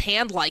leave his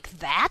hand like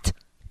that?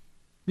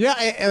 Yeah,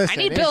 listen, I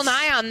need Bill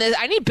Nye on this.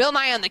 I need Bill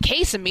Nye on the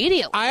case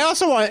immediately. I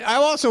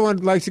also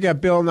would like to get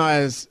Bill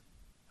Nye's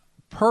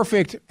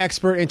perfect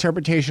expert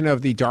interpretation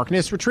of the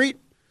darkness retreat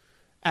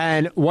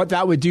and what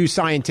that would do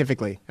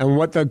scientifically and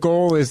what the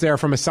goal is there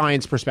from a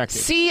science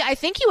perspective. See, I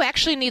think you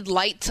actually need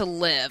light to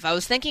live. I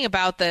was thinking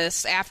about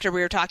this after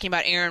we were talking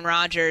about Aaron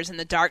Rodgers and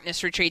the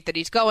darkness retreat that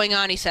he's going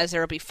on. He says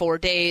there will be 4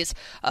 days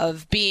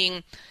of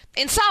being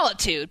in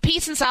solitude,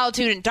 peace and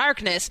solitude and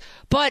darkness,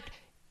 but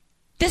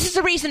this is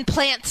the reason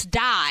plants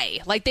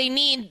die. Like, they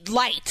need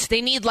light.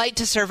 They need light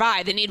to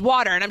survive. They need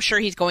water, and I'm sure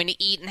he's going to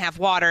eat and have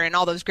water and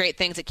all those great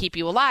things that keep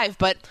you alive,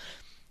 but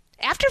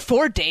after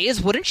 4 days,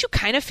 wouldn't you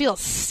kind of feel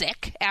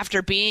sick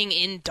after being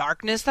in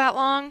darkness that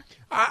long?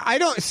 I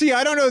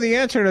don't know the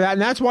answer to that,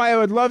 and that's why I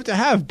would love to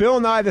have Bill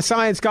Nye, the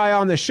science guy,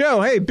 on the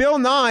show. Hey, Bill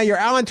Nye, you're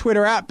on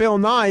Twitter at Bill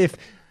Nye.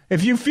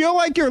 If you feel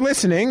like you're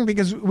listening,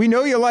 because we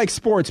know you like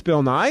sports,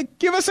 Bill Nye,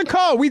 give us a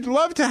call. We'd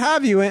love to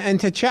have you and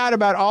to chat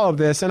about all of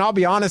this. And I'll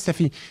be honest, if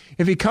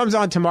he comes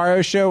on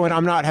tomorrow's show and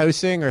I'm not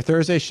hosting, or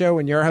Thursday's show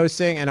when you're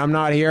hosting and I'm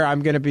not here,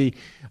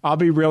 I'll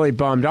be really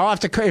bummed. I'll have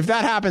to, if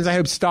that happens, I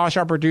hope Stosh,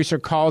 our producer,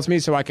 calls me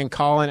so I can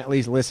call in, at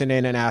least listen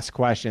in and ask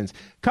questions.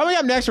 Coming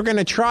up next, we're going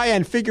to try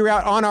and figure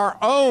out on our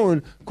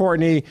own,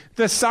 Courtney,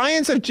 the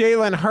science of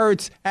Jalen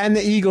Hurts and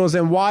the Eagles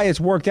and why it's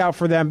worked out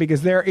for them,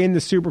 because they're in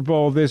the Super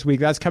Bowl this week.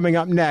 That's coming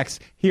up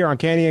next here on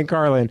Canty and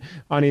Carlin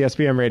on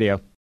ESPN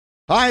Radio.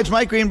 Hi, it's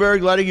Mike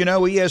Greenberg letting you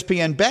know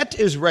ESPN Bet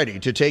is ready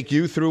to take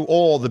you through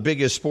all the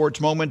biggest sports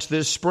moments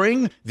this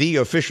spring. The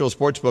official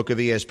sportsbook of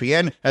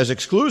ESPN has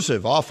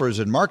exclusive offers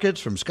and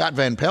markets from Scott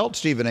Van Pelt,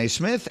 Stephen A.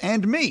 Smith,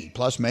 and me,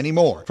 plus many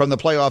more. From the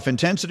playoff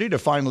intensity to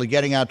finally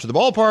getting out to the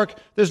ballpark,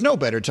 there's no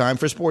better time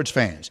for sports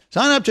fans.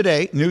 Sign up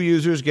today. New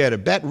users get a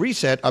bet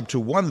reset up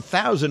to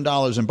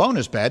 $1,000 in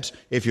bonus bets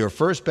if your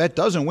first bet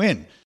doesn't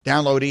win.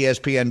 Download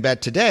ESPN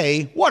Bet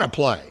today. What a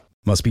play.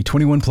 Must be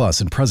 21 plus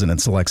and present in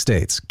select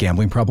states.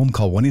 Gambling problem?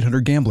 Call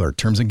 1-800-GAMBLER.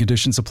 Terms and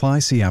conditions apply.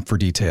 See app for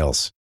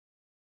details.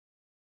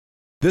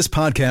 This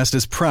podcast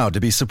is proud to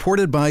be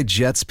supported by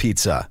Jets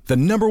Pizza, the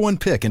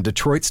 #1 pick in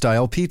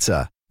Detroit-style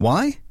pizza.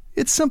 Why?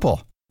 It's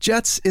simple.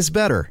 Jets is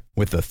better.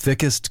 With the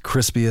thickest,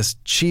 crispiest,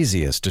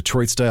 cheesiest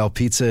Detroit-style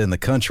pizza in the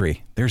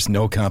country, there's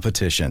no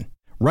competition.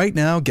 Right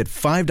now, get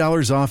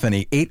 $5 off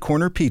any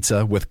 8-corner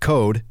pizza with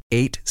code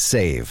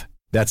 8SAVE.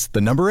 That's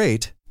the number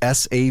 8,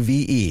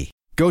 S-A-V-E.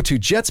 Go to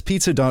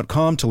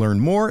jetspizza.com to learn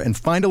more and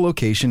find a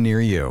location near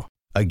you.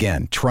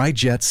 Again, try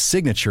Jet's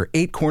signature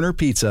 8-corner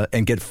pizza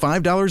and get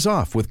 $5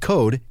 off with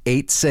code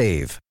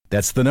 8SAVE.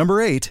 That's the number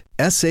 8,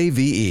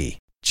 SAVE.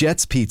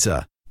 Jets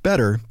Pizza.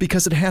 Better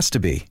because it has to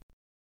be.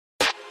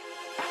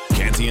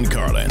 Canty and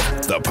Carlin,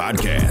 the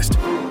podcast.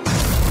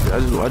 I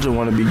just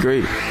want to be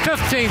great.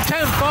 15,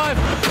 10, 5.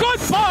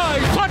 Goodbye.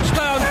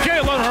 Touchdown,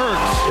 Jalen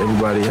Hurts.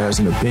 Everybody has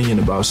an opinion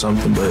about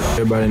something, but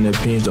everybody in their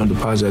opinions don't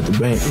deposit at the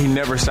bank. He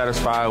never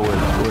satisfied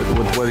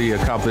with what he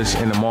accomplished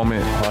in the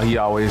moment. He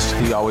always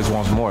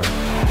wants more.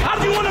 How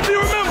do you want to be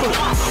remembered?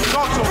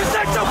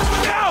 Protect him.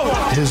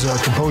 His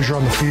composure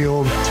on the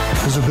field,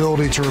 his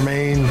ability to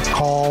remain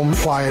calm,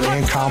 quiet,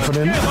 and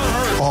confident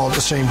all at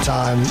the same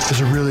time is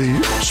a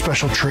really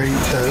special trait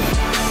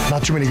that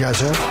not too many guys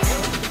have.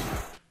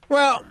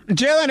 Well,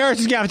 Jalen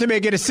Hurts is going to have to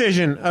make a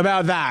decision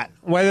about that,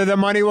 whether the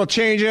money will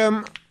change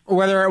him or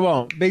whether it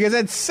won't. Because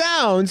it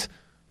sounds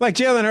like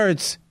Jalen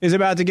Hurts is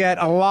about to get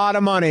a lot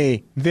of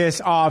money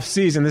this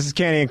offseason. This is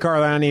Canty and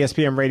Carlin on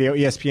ESPN Radio,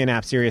 ESPN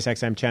app, Sirius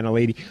XM Channel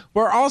 80.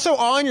 We're also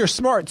on your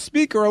smart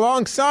speaker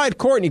alongside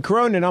Courtney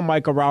Cronin. I'm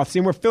Michael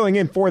Rothstein. We're filling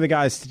in for the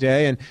guys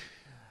today. And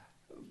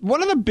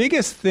one of the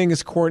biggest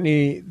things,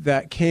 Courtney,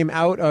 that came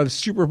out of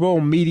Super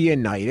Bowl media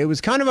night, it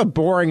was kind of a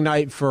boring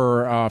night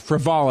for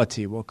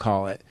frivolity, we'll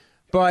call it.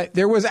 But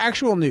there was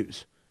actual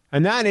news,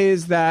 and that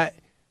is that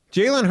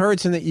Jalen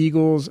Hurts and the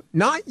Eagles,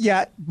 not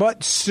yet,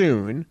 but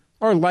soon,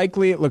 are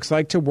likely, it looks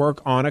like, to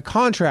work on a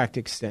contract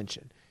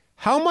extension.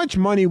 How much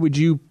money would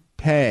you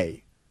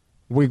pay?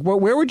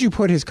 Where would you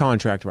put his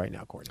contract right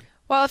now, Courtney?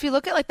 Well, if you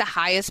look at like the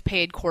highest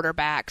paid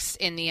quarterbacks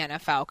in the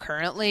NFL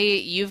currently,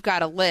 you've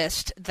got a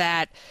list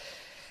that,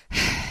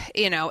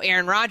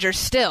 Aaron Rodgers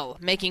still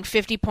making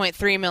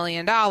 $50.3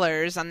 million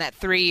on that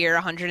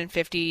 3-year,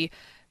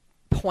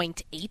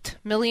 $150.8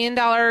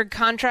 million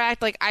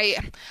contract. Like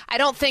I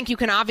don't think you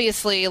can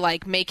obviously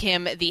like make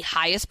him the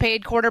highest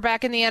paid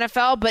quarterback in the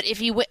NFL, but if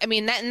he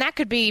that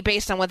could be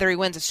based on whether he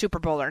wins a Super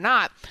Bowl or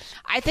not.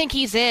 I think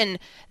he's in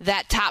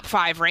that top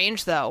 5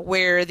 range though,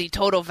 where the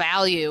total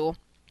value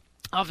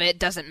of it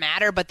doesn't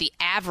matter, but the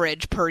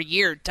average per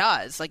year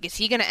does. Like, is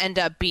he going to end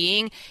up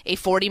being a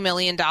 $40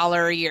 million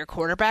a year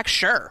quarterback?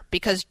 Sure,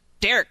 because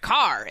Derek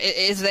Carr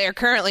is there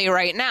currently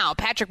right now.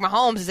 Patrick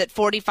Mahomes is at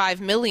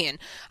 $45 million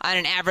on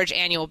an average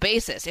annual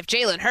basis. If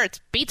Jalen Hurts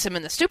beats him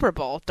in the Super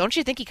Bowl, don't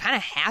you think he kind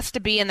of has to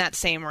be in that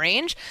same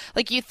range?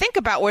 Like, you think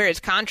about where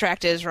his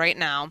contract is right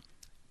now.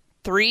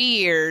 3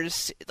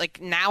 years,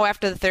 like now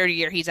after the third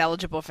year, he's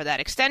eligible for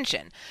that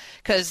extension.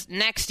 Because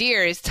next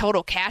year, his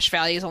total cash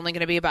value is only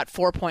going to be about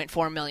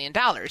 $4.4 million.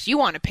 You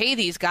want to pay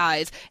these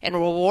guys and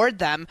reward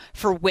them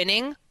for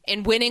winning,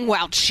 and winning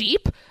while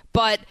cheap,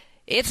 but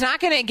it's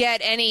not going to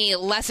get any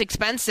less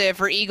expensive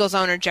for Eagles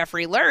owner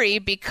Jeffrey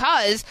Lurie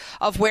because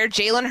of where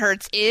Jalen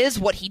Hurts is,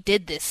 what he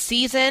did this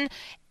season.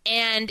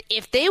 And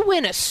if they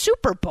win a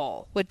Super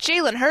Bowl with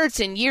Jalen Hurts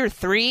in year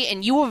 3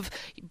 and you have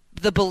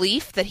the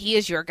belief that he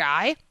is your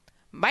guy,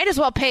 might as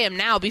well pay him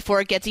now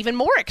before it gets even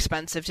more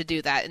expensive to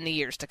do that in the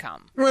years to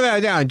come. Without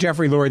a doubt,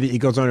 Jeffrey Lurie, the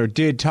Eagles owner,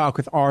 did talk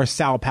with our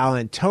Sal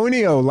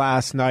Palantonio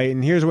last night,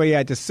 and here's what he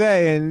had to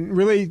say, and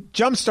really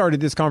jump-started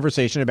this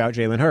conversation about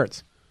Jalen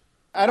Hurts.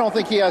 I don't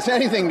think he has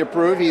anything to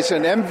prove. He's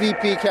an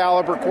MVP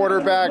caliber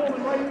quarterback,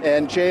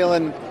 and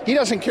Jalen, he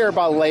doesn't care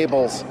about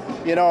labels.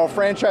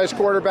 Franchise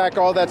quarterback,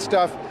 all that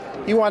stuff.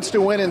 He wants to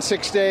win in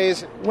 6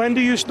 days. When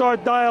do you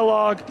start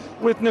dialogue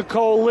with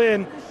Nicole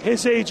Lynn,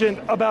 his agent,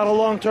 about a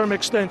long-term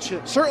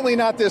extension? Certainly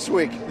not this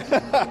week.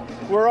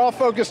 We're all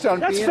focused on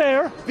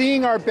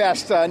being our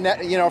best,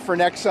 for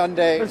next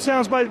Sunday. It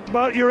sounds by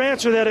your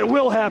answer that it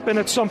will happen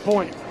at some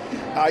point.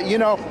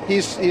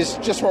 He's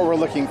just what we're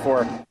looking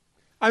for.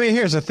 I mean,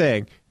 here's the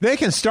thing. They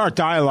can start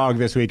dialogue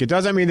this week. It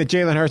doesn't mean that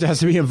Jalen Hurts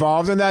has to be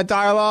involved in that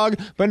dialogue,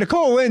 but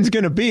Nicole Lynn's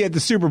going to be at the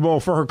Super Bowl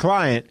for her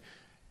client.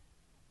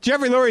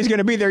 Jeffrey Lurie's going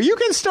to be there. You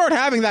can start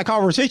having that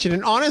conversation.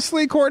 And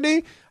honestly,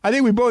 Courtney, I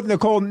think we both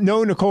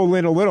know Nicole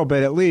Lynn a little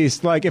bit at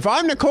least. Like, if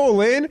I'm Nicole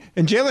Lynn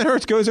and Jalen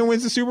Hurts goes and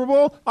wins the Super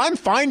Bowl, I'm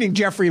finding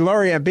Jeffrey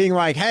Lurie and being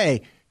like,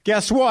 hey,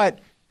 guess what?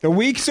 The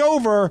week's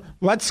over.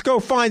 Let's go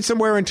find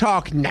somewhere and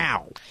talk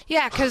now.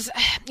 Yeah, because,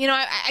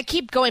 I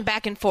keep going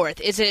back and forth.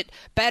 Is it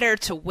better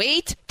to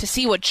wait to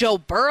see what Joe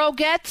Burrow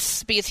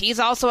gets because he's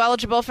also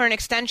eligible for an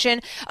extension,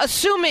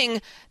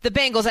 assuming the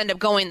Bengals end up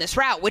going this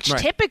route, which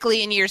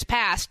typically in years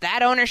past,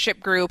 that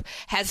ownership group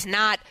has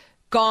not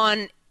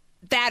gone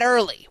that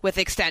early with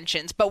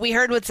extensions. But we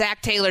heard what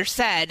Zach Taylor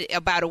said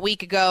about a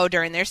week ago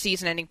during their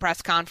season-ending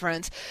press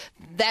conference.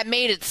 That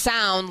made it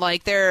sound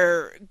like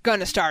they're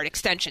going to start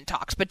extension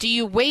talks. But do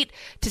you wait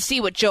to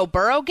see what Joe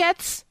Burrow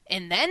gets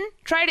and then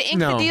try to ink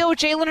the deal with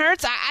Jalen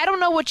Hurts? I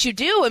don't know what you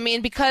do. I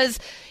mean, because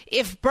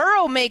if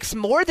Burrow makes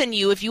more than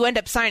you, if you end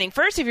up signing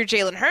first, if you're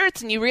Jalen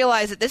Hurts and you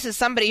realize that this is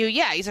somebody who,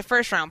 he's a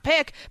first-round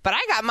pick, but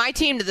I got my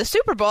team to the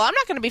Super Bowl, I'm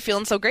not going to be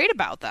feeling so great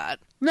about that.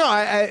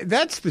 No,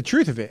 that's the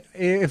truth of it.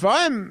 If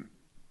I'm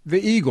the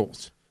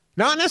Eagles,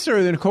 not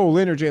necessarily Nicole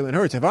Lynn or Jalen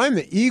Hurts, if I'm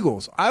the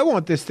Eagles, I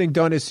want this thing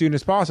done as soon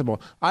as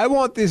possible. I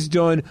want this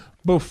done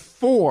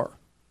before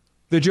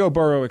the Joe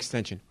Burrow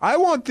extension. I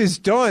want this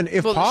done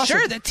if possible.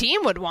 Sure, the team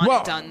would want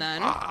it done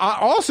then.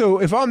 Also,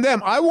 if I'm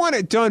them, I want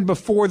it done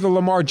before the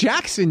Lamar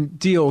Jackson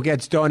deal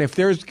gets done, if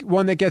there's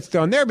one that gets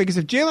done there. Because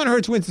if Jalen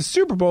Hurts wins the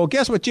Super Bowl,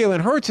 guess what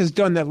Jalen Hurts has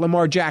done that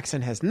Lamar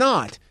Jackson has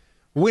not?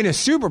 Win a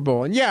Super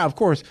Bowl. And yeah, of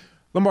course,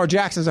 Lamar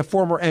Jackson's a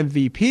former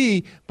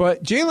MVP,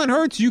 but Jalen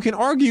Hurts, you can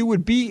argue,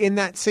 would be in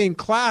that same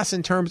class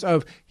in terms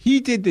of he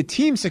did the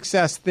team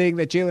success thing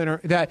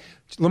that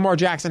Lamar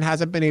Jackson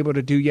hasn't been able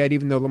to do yet,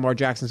 even though Lamar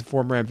Jackson's a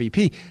former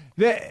MVP.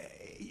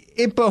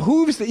 It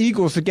behooves the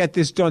Eagles to get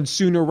this done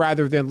sooner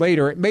rather than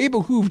later. It may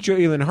behoove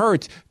Jalen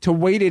Hurts to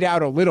wait it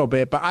out a little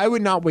bit, but I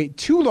would not wait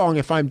too long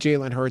if I'm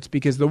Jalen Hurts,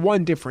 because the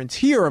one difference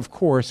here, of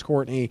course,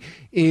 Courtney,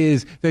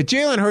 is that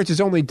Jalen Hurts has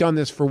only done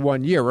this for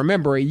 1 year.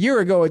 Remember, a year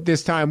ago at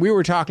this time, we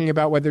were talking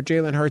about whether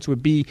Jalen Hurts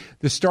would be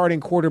the starting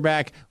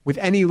quarterback with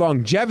any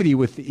longevity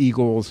with the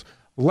Eagles,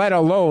 let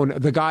alone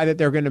the guy that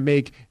they're going to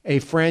make a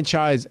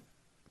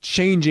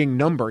franchise-changing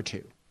number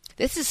to.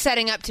 This is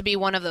setting up to be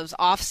one of those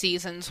off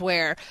seasons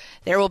where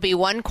there will be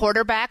one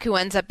quarterback who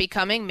ends up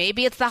becoming,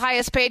 maybe it's the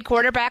highest paid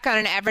quarterback on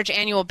an average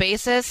annual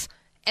basis,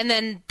 and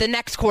then the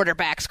next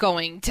quarterback's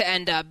going to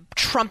end up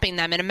trumping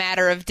them in a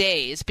matter of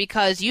days,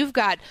 because you've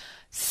got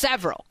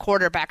several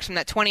quarterbacks from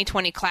that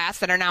 2020 class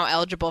that are now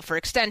eligible for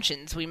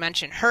extensions. We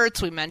mentioned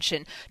Hurts, we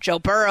mentioned Joe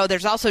Burrow.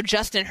 There's also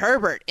Justin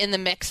Herbert in the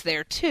mix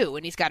there too,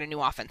 and he's got a new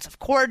offensive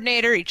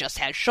coordinator. He just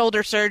had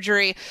shoulder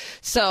surgery.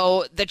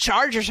 So the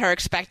Chargers are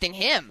expecting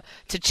him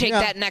to take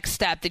that next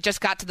step. They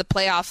just got to the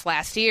playoffs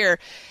last year.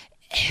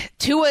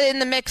 Tua in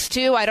the mix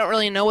too. I don't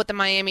really know what the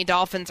Miami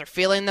Dolphins are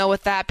feeling though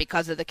with that,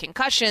 because of the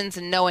concussions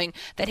and knowing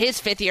that his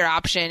fifth-year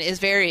option is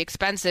very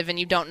expensive, and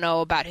you don't know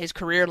about his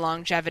career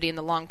longevity and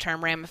the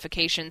long-term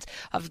ramifications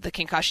of the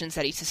concussions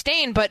that he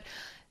sustained. But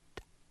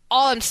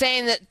all I'm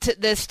saying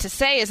to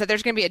say is that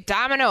there's going to be a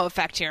domino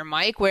effect here,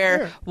 Mike,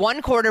 where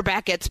one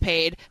quarterback gets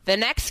paid, the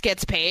next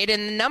gets paid,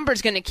 and the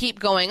number's going to keep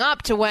going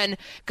up to when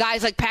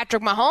guys like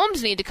Patrick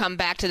Mahomes need to come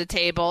back to the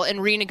table and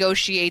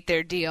renegotiate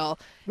their deal.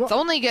 It's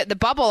only the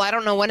bubble. I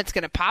don't know when it's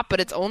going to pop, but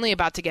it's only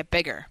about to get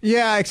bigger.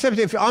 Yeah, except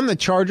if I'm the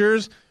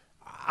Chargers,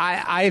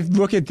 I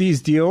look at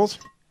these deals,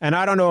 and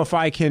I don't know if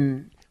I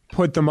can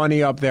put the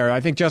money up there.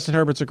 I think Justin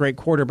Herbert's a great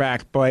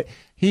quarterback, but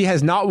he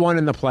has not won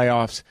in the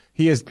playoffs.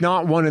 He has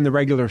not won in the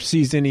regular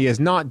season. He has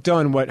not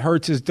done what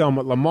Hurts has done,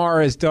 what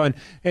Lamar has done.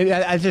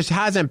 It just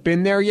hasn't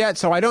been there yet.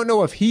 So I don't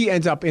know if he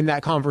ends up in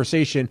that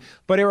conversation.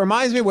 But it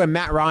reminds me when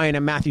Matt Ryan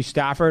and Matthew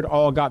Stafford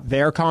all got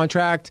their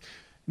contract,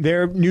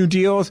 their new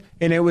deals,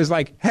 and it was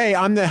like, hey,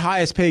 I'm the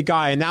highest paid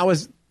guy. And that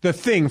was the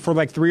thing for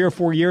like 3 or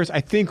 4 years.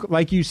 I think,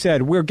 like you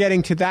said, we're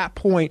getting to that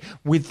point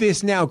with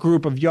this now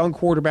group of young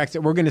quarterbacks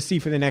that we're going to see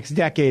for the next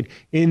decade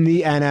in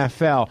the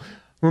NFL.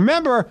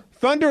 Remember,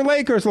 Thunder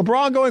Lakers,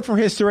 LeBron going for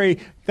history.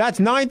 That's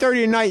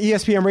 9:30 tonight,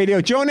 ESPN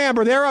Radio. Joe and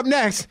Amber, they're up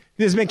next.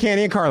 This has been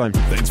Canty and Carlin.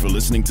 Thanks for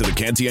listening to the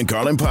Canty and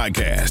Carlin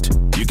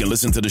podcast. You can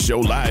listen to the show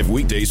live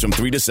weekdays from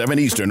 3 to 7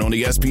 Eastern on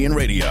ESPN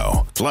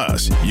Radio.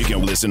 Plus, you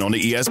can listen on the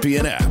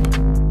ESPN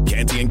app.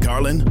 Canty and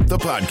Carlin, the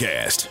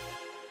podcast.